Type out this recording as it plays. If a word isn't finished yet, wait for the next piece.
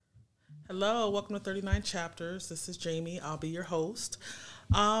Hello, welcome to 39 Chapters. This is Jamie. I'll be your host.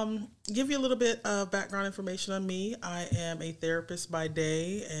 Give you a little bit of background information on me. I am a therapist by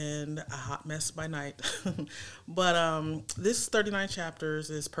day and a hot mess by night. But this 39 Chapters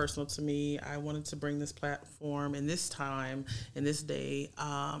is personal to me. I wanted to bring this platform in this time, in this day,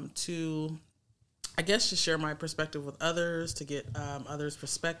 to I guess to share my perspective with others, to get others'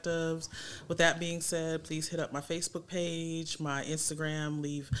 perspectives. With that being said, please hit up my Facebook page, my Instagram,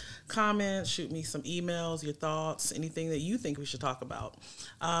 leave comments, shoot me some emails, your thoughts, anything that you think we should talk about.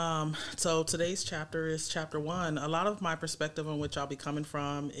 So today's chapter is chapter 1. A lot of my perspective on which I'll be coming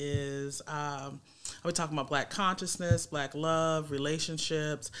from is I'll be talking about Black consciousness, Black love,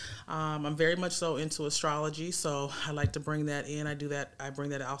 relationships. I'm very much so into astrology, so I like to bring that in. I bring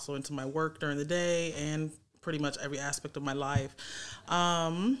that also into my work during the day and pretty much every aspect of my life.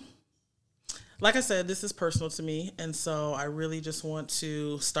 Like I said, this is personal to me, and so I really just want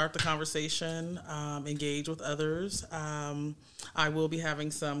to start the conversation, engage with others. I will be having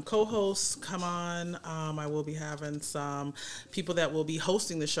some co-hosts come on. I will be having some people that will be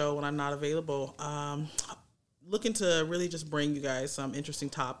hosting the show when I'm not available. Looking to really just bring you guys some interesting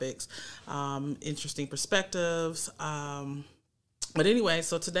topics, interesting perspectives. But anyway,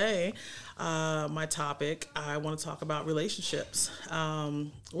 so today, my topic, I want to talk about relationships.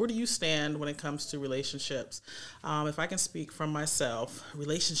 Where do you stand when it comes to relationships? If I can speak from myself,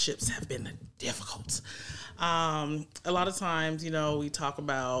 relationships have been difficult. A lot of times, we talk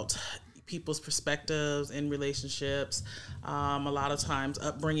about people's perspectives in relationships. A lot of times,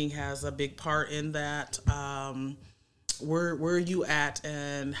 upbringing has a big part in that. Where are you at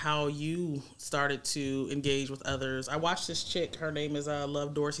and how you started to engage with others. I watched this chick. Her name is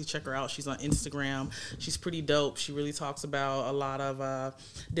Love Dorsey. Check her out. She's on Instagram. She's pretty dope. She really talks about a lot of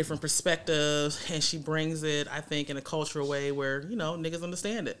different perspectives, and she brings it, I think, in a cultural way where, niggas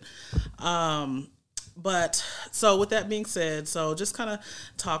understand it. But so with that being said, so just kind of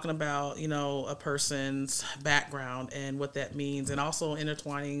talking about, a person's background and what that means, and also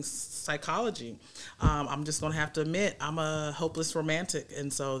intertwining psychology. I'm just going to have to admit, I'm a hopeless romantic.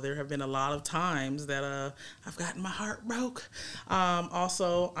 And so there have been a lot of times that I've gotten my heart broke.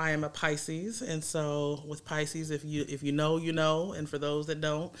 Also, I am a Pisces. And so with Pisces, if you know, you know. And for those that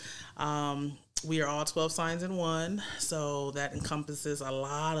don't, we are all 12 signs in one, so that encompasses a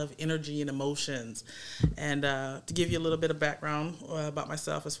lot of energy and emotions. And to give you a little bit of background about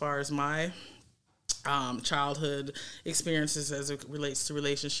myself as far as my childhood experiences as it relates to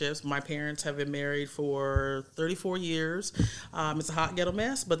relationships, my parents have been married for 34 years. It's a hot ghetto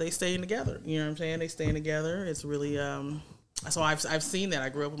mess, but they staying together. You know what I'm saying? They staying together. It's really... So I've seen that. I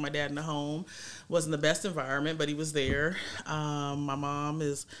grew up with my dad in the home. Wasn't the best environment, but he was there. My mom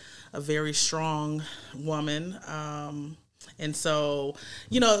is a very strong woman. And so,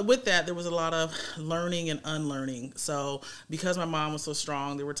 with that, there was a lot of learning and unlearning. So because my mom was so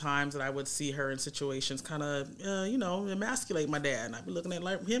strong, there were times that I would see her in situations kind of, emasculate my dad. And I'd be looking at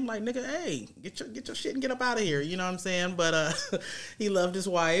him like, nigga, hey, get your shit and get up out of here. You know what I'm saying? But he loved his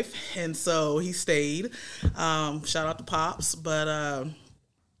wife, and so he stayed. Shout out to Pops. But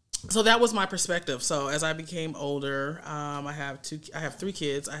so that was my perspective. So as I became older, I have 3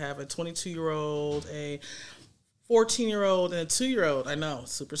 kids. I have a 22-year-old, a 14-year-old, and a 2-year-old. I know,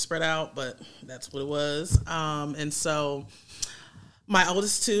 super spread out, but that's what it was. And so my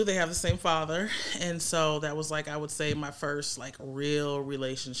oldest 2, they have the same father. And so that was I would say my first real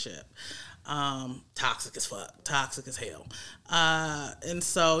relationship. Toxic as fuck, toxic as hell. And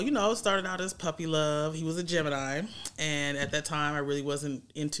so, it started out as puppy love. He was a Gemini, and at that time I really wasn't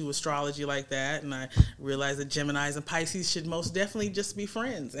into astrology like that, and I realized that Geminis and Pisces should most definitely just be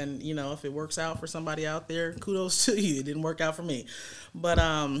friends. And if it works out for somebody out there, kudos to you. It didn't work out for me, but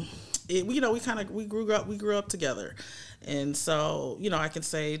we grew up together. And so, I can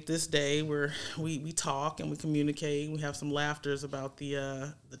say this day we talk and we communicate. We have some laughters about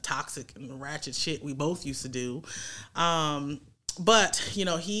the toxic and the ratchet shit we both used to do. But,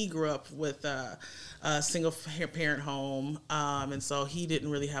 he grew up with a single parent home. And so he didn't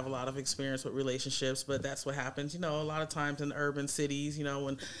really have a lot of experience with relationships, but that's what happens. A lot of times in urban cities,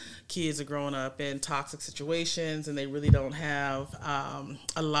 when kids are growing up in toxic situations and they really don't have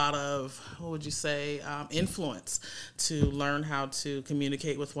a lot of, influence to learn how to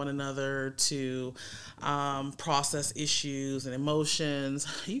communicate with one another, to process issues and emotions,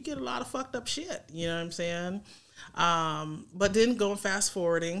 you get a lot of fucked up shit. You know what I'm saying? But then going fast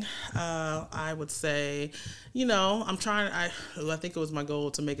forwarding, I would say, I think it was my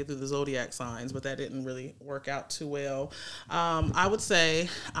goal to make it through the zodiac signs, but that didn't really work out too well. I would say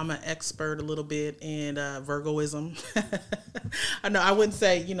I'm an expert a little bit in Virgoism. I know I wouldn't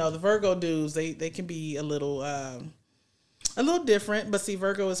say, the Virgo dudes, they can be a little different, but see,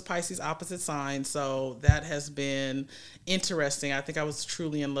 Virgo is Pisces opposite sign, so that has been interesting. I think I was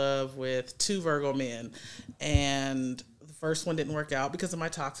truly in love with two Virgo men, and the first one didn't work out because of my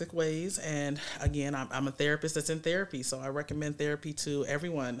toxic ways. And again, I'm a therapist that's in therapy, so I recommend therapy to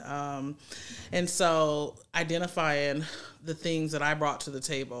everyone. And so identifying the things that I brought to the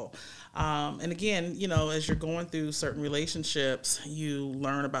table. And again, as you're going through certain relationships, you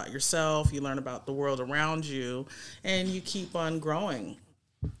learn about yourself, you learn about the world around you, and you keep on growing.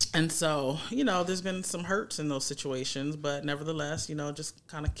 And so, there's been some hurts in those situations, but nevertheless, just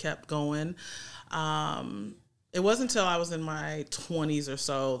kind of kept going. It wasn't until I was in my 20s or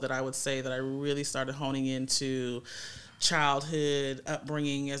so that I would say that I really started honing into childhood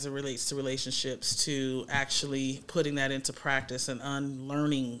upbringing as it relates to relationships, to actually putting that into practice and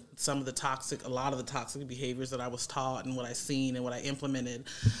unlearning a lot of the toxic behaviors that I was taught and what I seen and what I implemented.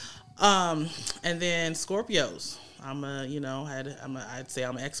 And then Scorpios. I'd say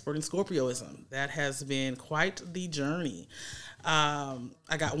I'm an expert in Scorpioism. That has been quite the journey. I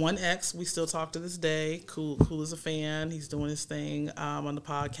got one ex. We still talk to this day. Cool as a fan. He's doing his thing on the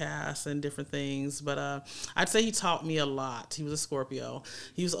podcast and different things. But I'd say he taught me a lot. He was a Scorpio.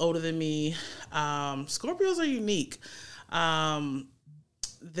 He was older than me. Scorpios are unique.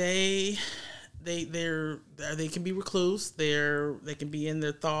 They can be recluse. They can be in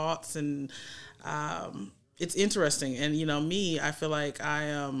their thoughts, and it's interesting. And me, I feel like I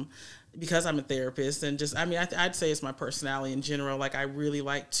am. Because I'm a therapist, and I'd say it's my personality in general. Like, I really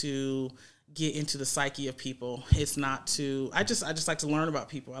like to get into the psyche of people. It's not I just like to learn about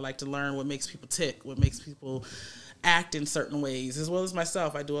people. I like to learn what makes people tick, what makes people act in certain ways, as well as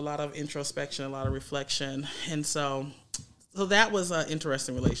myself. I do a lot of introspection, a lot of reflection. And so that was an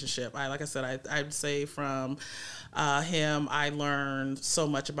interesting relationship. I'd say from him, I learned so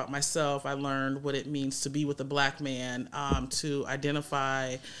much about myself. I learned what it means to be with a Black man, to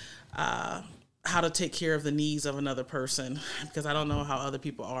identify how to take care of the needs of another person, because I don't know how other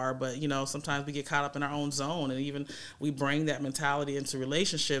people are, but sometimes we get caught up in our own zone, and even we bring that mentality into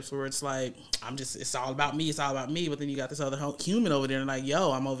relationships where it's like, it's all about me, but then you got this other human over there and like,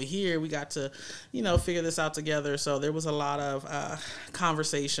 yo, I'm over here, we got to figure this out together. So there was a lot of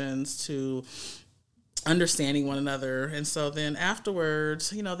conversations to understanding one another. And so then afterwards,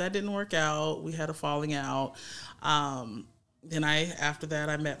 that didn't work out. We had a falling out. After that,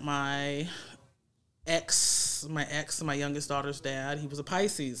 I met my ex, my youngest daughter's dad. He was a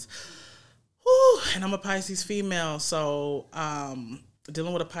Pisces. Whew, and I'm a Pisces female. So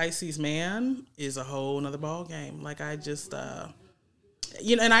dealing with a Pisces man is a whole nother ball game. Like, I just, and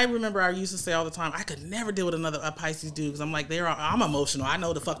I remember I used to say all the time, I could never deal with a Pisces dude, because I'm like, I'm emotional. I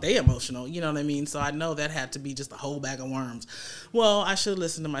know the fuck they emotional. You know what I mean? So I know that had to be just a whole bag of worms. Well, I should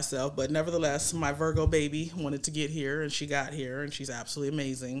listen to myself, but nevertheless, my Virgo baby wanted to get here, and she got here, and she's absolutely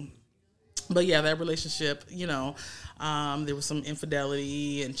amazing. But yeah, that relationship, there was some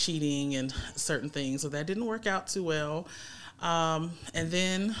infidelity and cheating and certain things, so that didn't work out too well. And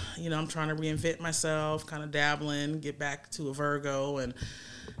then, I'm trying to reinvent myself, kind of dabbling, get back to a Virgo. And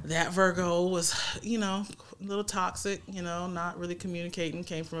that Virgo was, a little toxic, not really communicating,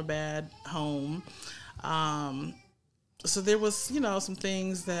 came from a bad home. So there was, some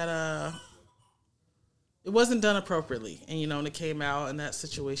things that it wasn't done appropriately. And, it came out and that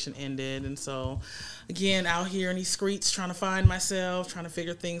situation ended. And so, again, out here in these streets, trying to find myself, trying to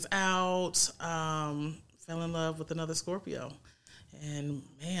figure things out. Fell in love with another Scorpio, and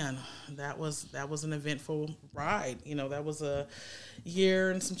man, that was an eventful ride. That was a year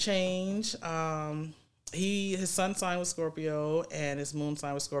and some change. His sun sign was Scorpio and his moon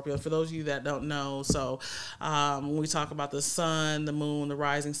sign was Scorpio. For those of you that don't know, so when we talk about the sun, the moon, the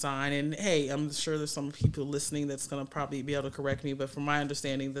rising sign, and hey, I'm sure there's some people listening that's going to probably be able to correct me, but from my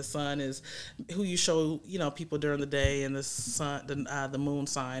understanding, the sun is who you show, people during the day, and the sun, the moon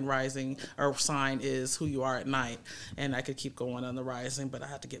sign, rising or sign, is who you are at night. And I could keep going on the rising, but I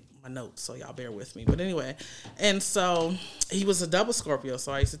have to get my notes, so y'all bear with me. But anyway, and so he was a double Scorpio,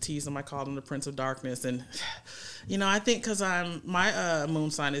 so I used to tease him. I called him the Prince of Darkness. And I think because my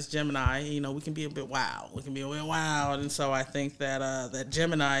moon sign is Gemini, we can be a bit wild. And so I think that that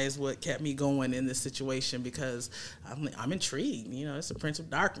Gemini is what kept me going in this situation, because I'm intrigued. It's a Prince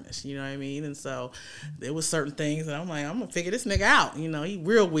of Darkness. You know what I mean? And so there was certain things that I'm like, I'm gonna figure this nigga out. He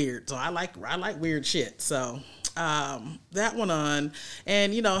real weird, so I like weird shit. So that went on.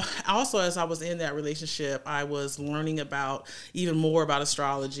 And, also as I was in that relationship, I was learning about even more about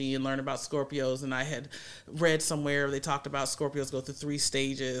astrology and learning about Scorpios. And I had read somewhere they talked about Scorpios go through 3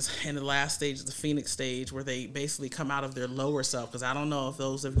 stages. And the last stage is the Phoenix stage, where they basically come out of their lower self. Because I don't know if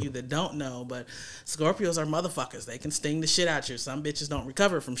those of you that don't know, but Scorpios are motherfuckers. They can sting the shit out you. Some bitches don't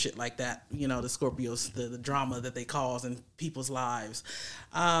recover from shit like that. The Scorpios, the drama that they cause in people's lives.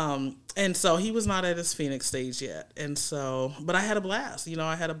 And so he was not at his Phoenix stage yet. And so, but I had a blast.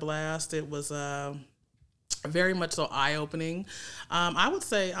 I had a blast. It was very much so eye-opening. I would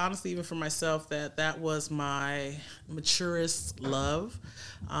say, honestly, even for myself, that was my maturest love.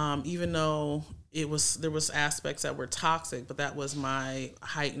 Even though there was aspects that were toxic, but that was my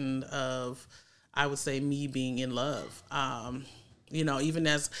heightened of, I would say, me being in love. Even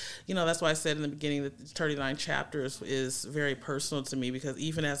as, that's why I said in the beginning that 39 chapters is very personal to me, because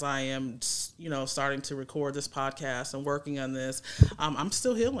even as I am, starting to record this podcast and working on this, I'm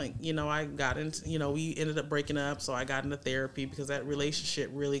still healing. I got into, we ended up breaking up. So I got into therapy because that relationship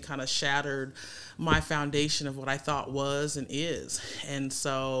really kind of shattered my foundation of what I thought was and is. And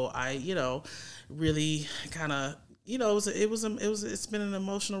so I, really kind of, it's been an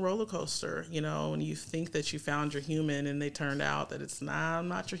emotional roller coaster, when you think that you found your human and they turned out that I'm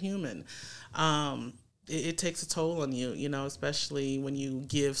not your human. It takes a toll on you, especially when you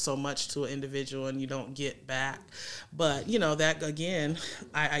give so much to an individual and you don't get back. But, that again,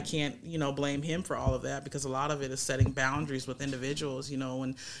 I can't, blame him for all of that, because a lot of it is setting boundaries with individuals.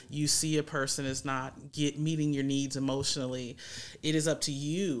 When you see a person is not meeting your needs emotionally, it is up to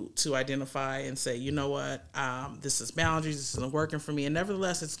you to identify and say, you know what, this is boundaries, this isn't working for me. And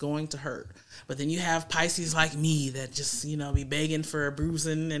nevertheless, it's going to hurt. But then you have Pisces like me that just, be begging for a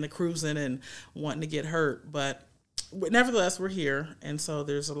bruising and a cruising and wanting to get hurt. But nevertheless, we're here. And so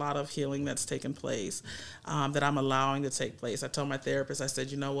there's a lot of healing that's taken place that I'm allowing to take place. I told my therapist, I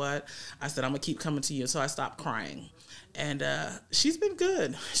said, you know what? I said, I'm going to keep coming to you. So I stopped crying. And she's been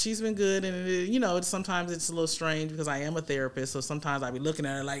good. And, sometimes it's a little strange because I am a therapist. So sometimes I be looking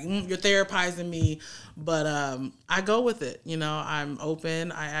at her like, you're therapizing me. But I go with it. I'm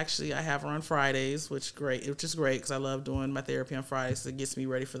open. I have her on Fridays, which is great because I love doing my therapy on Fridays. It gets me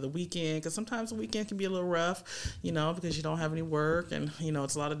ready for the weekend, because sometimes the weekend can be a little rough, because you don't have any work and,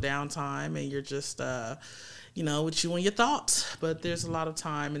 it's a lot of downtime and you're just, with you and your thoughts. But there's a lot of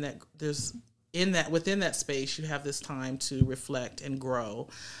time within that space, you have this time to reflect and grow,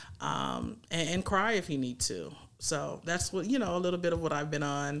 and cry if you need to. So that's what, a little bit of what I've been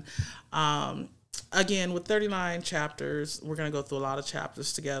on. Again, with 39 chapters, we're going to go through a lot of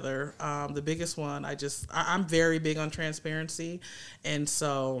chapters together. The biggest one, I'm very big on transparency. And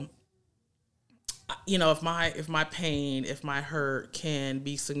so, if my pain, if my hurt can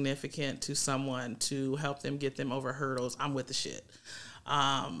be significant to someone to help them get them over hurdles, I'm with the shit.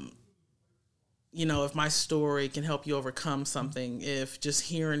 If my story can help you overcome something, if just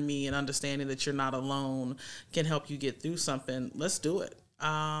hearing me and understanding that you're not alone can help you get through something, let's do it.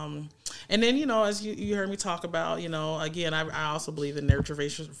 And then, as you heard me talk about, again, I also believe in nature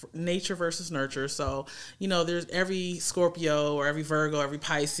versus nurture. So, there's every Scorpio or every Virgo, every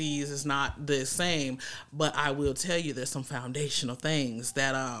Pisces is not the same, but I will tell you there's some foundational things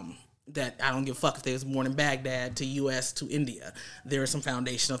that I don't give a fuck if they was born in Baghdad to U.S. to India. There are some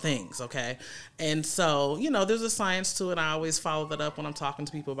foundational things, okay? And so, there's a science to it. I always follow that up when I'm talking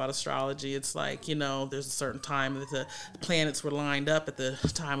to people about astrology. It's like, there's a certain time that the planets were lined up at the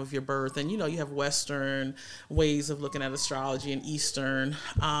time of your birth. And, you have Western ways of looking at astrology and Eastern.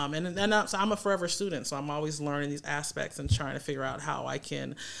 So I'm a forever student, so I'm always learning these aspects and trying to figure out how I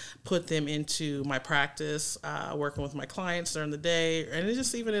can put them into my practice, working with my clients during the day. And it's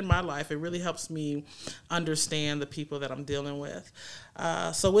just even in my life, it really helps me understand the people that I'm dealing with.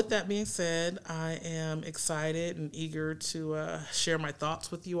 So with that being said, I am excited and eager to share my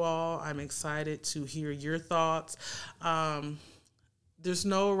thoughts with you all. I'm excited to hear your thoughts. There's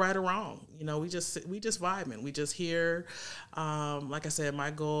no right or wrong. We just vibing. We just here. Like I said, my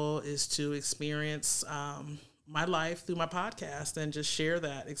goal is to experience my life through my podcast and just share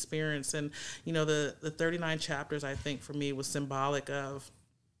that experience. And, the 39 chapters, I think for me was symbolic of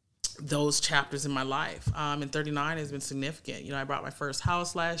those chapters in my life. And 39 has been significant. I bought my first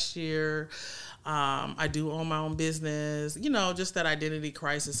house last year. I do own my own business, just that identity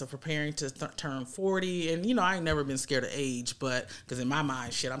crisis of preparing to turn 40. And, I ain't never been scared of age, but because in my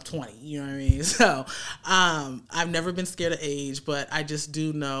mind, shit, I'm 20, you know what I mean? So, I've never been scared of age, but I just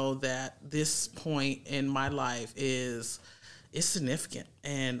do know that this point in my life is significant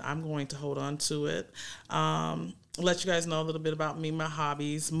and I'm going to hold on to it. let you guys know a little bit about me, my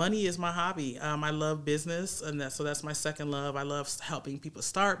hobbies. Money is my hobby. I love business, and so that's my second love. I love helping people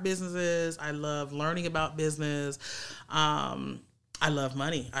start businesses. I love learning about business. I love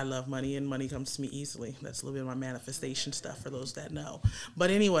money. I love money, and money comes to me easily. That's a little bit of my manifestation stuff for those that know.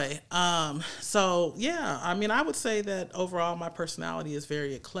 But anyway, so yeah, I mean, I would say that overall my personality is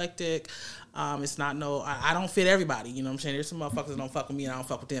very eclectic. It's not I don't fit everybody. You know what I'm saying? There's some motherfuckers that don't fuck with me, and I don't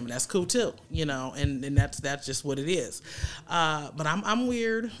fuck with them, and that's cool too. You know, and that's just what it is. But I'm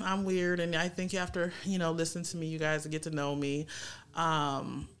weird. I'm weird, and I think after listen to me, you guys get to know me.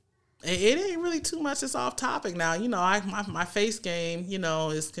 It ain't really too much that's off topic now. My face game,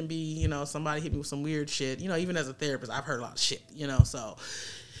 can be, somebody hit me with some weird shit. Even as a therapist, I've heard a lot of shit, so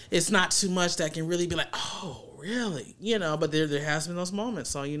it's not too much that can really be like, oh, really? But there has been those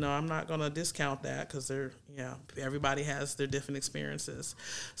moments. So, I'm not going to discount that because everybody has their different experiences.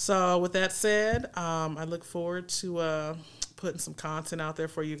 So with that said, I look forward to putting some content out there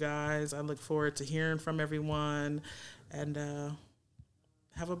for you guys. I look forward to hearing from everyone, and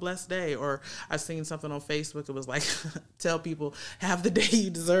have a blessed day. Or I seen something on Facebook. It was like, tell people, have the day you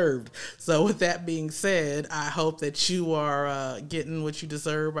deserved. So with that being said, I hope that you are getting what you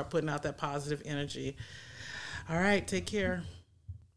deserve by putting out that positive energy. All right, take care.